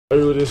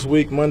Earlier this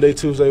week, Monday,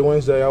 Tuesday,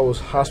 Wednesday, I was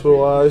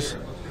hospitalized.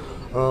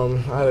 I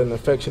had an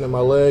infection in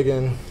my leg,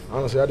 and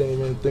honestly, I didn't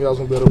even think I was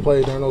going to be able to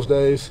play during those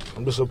days.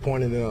 I'm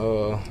disappointed in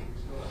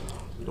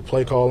the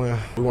play calling.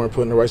 We weren't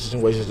put in the right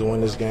situations to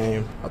win this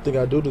game. I think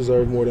I do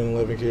deserve more than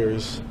 11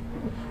 carries.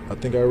 I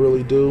think I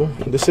really do.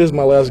 This is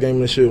my last game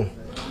in the shoe.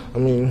 I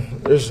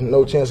mean, there's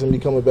no chance of me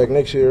coming back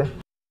next year.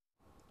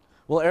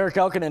 Well, Erik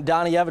Elken and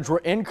Donnie Evege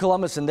were in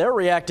Columbus, and they're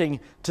reacting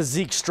to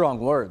Zeke's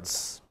strong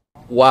words.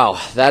 Wow,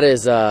 that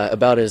is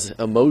about as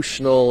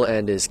emotional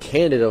and as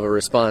candid of a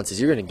response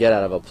as you're going to get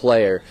out of a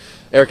player.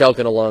 Erik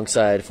Elken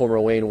alongside former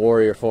Wayne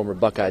Warrior, former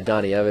Buckeye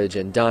Donnie Evege.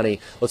 And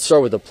Donnie, let's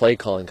start with the play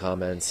calling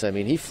comments. I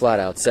mean, he flat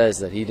out says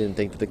that he didn't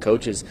think that the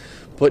coaches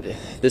put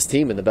this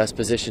team in the best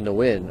position to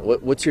win.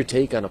 What's your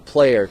take on a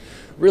player,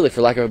 really,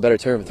 for lack of a better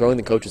term, throwing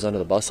the coaches under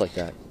the bus like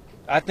that?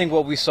 I think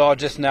what we saw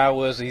just now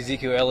was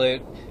Ezekiel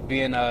Elliott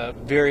being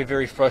very,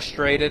 very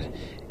frustrated,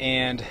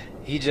 and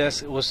he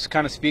just was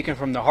kind of speaking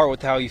from the heart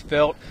with how he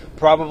felt.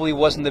 Probably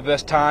wasn't the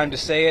best time to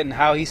say it and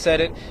how he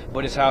said it,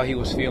 but it's how he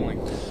was feeling.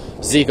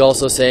 Zeke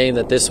also saying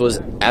that this was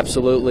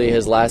absolutely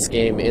his last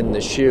game in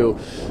the shoe.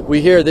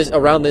 We hear this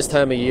around this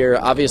time of year.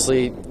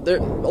 Obviously, a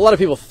lot of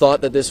people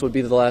thought that this would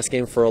be the last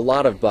game for a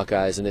lot of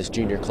Buckeyes in this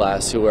junior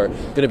class who are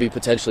going to be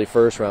potentially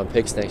first-round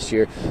picks next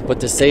year.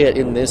 But to say it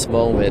in this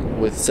moment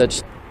with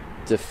such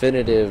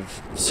definitive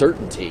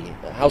certainty,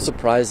 how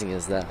surprising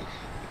is that?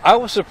 I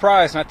was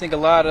surprised, and I think a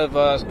lot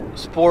of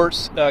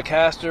sports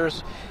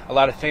casters, a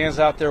lot of fans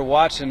out there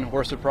watching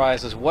were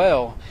surprised as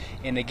well.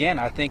 And again,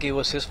 I think it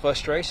was his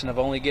frustration of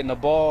only getting the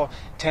ball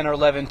 10 or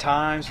 11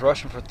 times,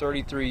 rushing for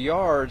 33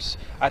 yards.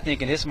 I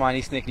think in his mind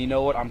he's thinking, you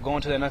know what, I'm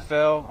going to the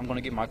NFL, I'm going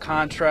to get my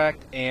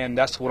contract, and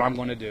that's what I'm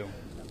going to do.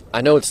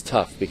 I know it's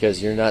tough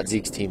because you're not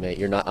Zeke's teammate,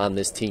 you're not on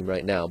this team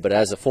right now, but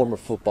as a former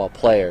football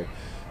player,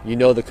 you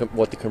know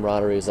what the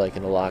camaraderie is like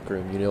in the locker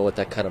room, you know what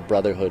that kind of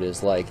brotherhood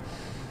is like.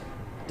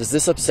 Does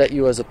this upset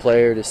you as a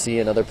player to see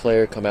another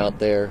player come out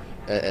there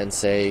and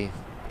say,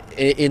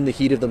 in the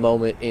heat of the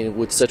moment,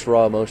 with such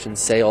raw emotion,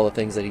 say all the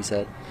things that he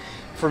said?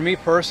 For me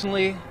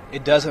personally,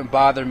 it doesn't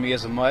bother me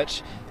as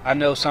much. I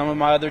know some of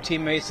my other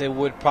teammates, it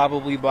would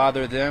probably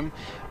bother them.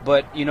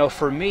 But, you know,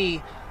 for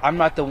me, I'm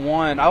not the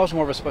one. I was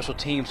more of a special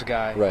teams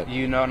guy, right.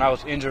 You know, and I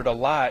was injured a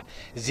lot.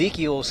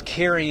 Ezekiel's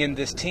carrying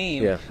this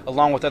team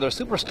along with other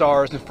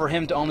superstars, and for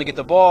him to only get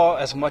the ball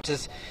as much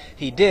as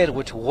he did,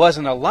 which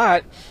wasn't a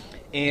lot,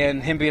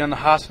 and him being in the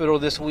hospital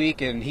this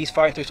week and he's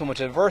fighting through so much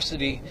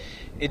adversity,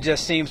 it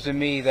just seems to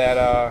me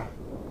that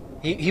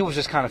he was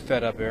just kind of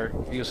fed up, Eric.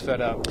 He was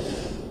fed up.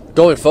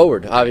 Going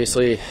forward,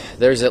 obviously,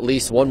 there's at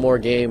least one more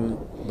game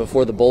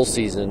before the bowl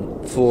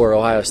season for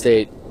Ohio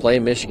State,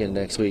 playing Michigan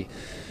next week.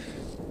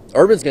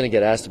 Urban's going to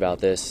get asked about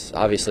this,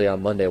 obviously,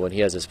 on Monday when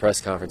he has his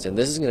press conference, and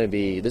this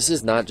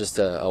is not just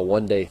a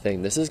one-day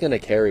thing. This is going to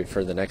carry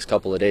for the next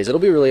couple of days. It'll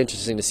be really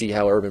interesting to see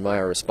how Urban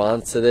Meyer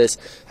responds to this,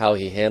 how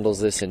he handles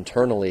this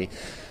internally.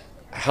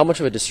 How much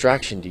of a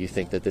distraction do you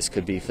think that this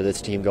could be for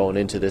this team going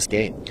into this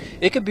game?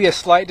 It could be a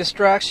slight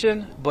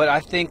distraction, but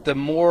I think the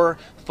more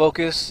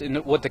focus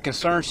and what the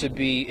concern should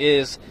be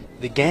is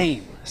the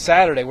game.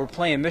 Saturday, we're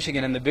playing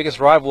Michigan in the biggest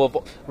rival of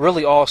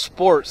really all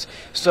sports.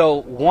 So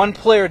one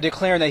player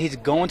declaring that he's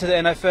going to the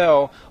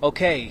NFL,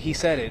 okay, he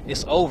said it,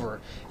 it's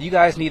over. You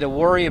guys need to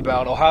worry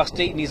about, Ohio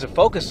State needs to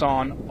focus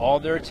on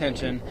all their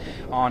attention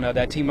on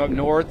that team up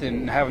north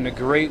and having a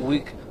great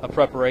week of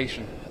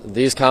preparation.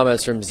 These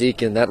comments from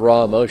Zeke and that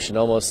raw emotion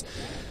almost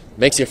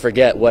makes you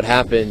forget what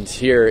happened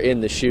here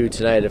in the shoe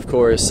tonight. Of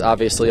course,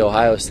 obviously,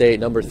 Ohio State,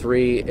 number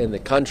 3 in the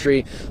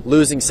country,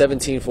 losing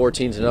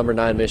 17-14 to number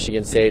 9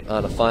 Michigan State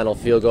on a final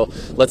field goal.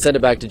 Let's send it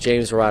back to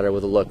James Ryder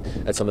with a look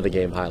at some of the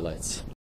game highlights.